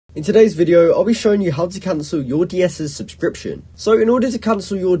In today's video, I'll be showing you how to cancel your DSers subscription. So in order to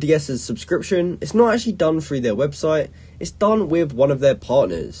cancel your DSers subscription, it's not actually done through their website, it's done with one of their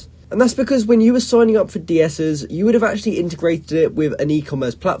partners. And that's because when you were signing up for DSers, you would have actually integrated it with an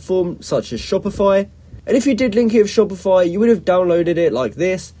e-commerce platform such as Shopify. And if you did link it with Shopify, you would have downloaded it like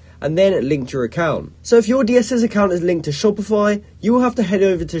this and then linked your account. So if your DSers account is linked to Shopify, you will have to head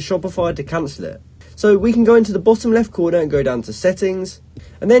over to Shopify to cancel it. So we can go into the bottom left corner and go down to settings,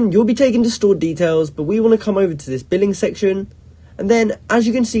 and then you'll be taken to store details, but we want to come over to this billing section. And then as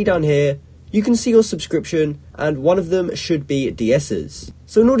you can see down here, you can see your subscription and one of them should be DSers.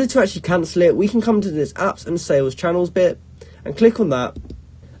 So in order to actually cancel it, we can come to this apps and sales channels bit and click on that.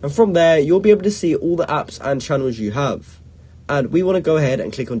 And from there, you'll be able to see all the apps and channels you have. And we want to go ahead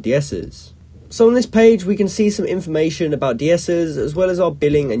and click on DSers. So on this page, we can see some information about DSers as well as our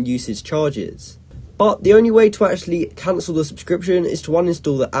billing and usage charges. But the only way to actually cancel the subscription is to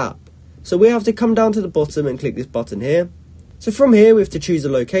uninstall the app. So we have to come down to the bottom and click this button here. So from here we have to choose a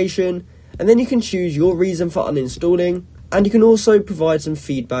location, and then you can choose your reason for uninstalling, and you can also provide some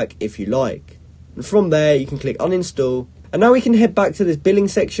feedback if you like. And from there you can click uninstall, and now we can head back to this billing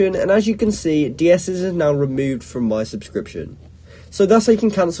section, and as you can see, DSers is now removed from my subscription. So that's how you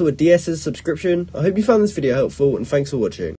can cancel a DSers subscription. I hope you found this video helpful, and thanks for watching.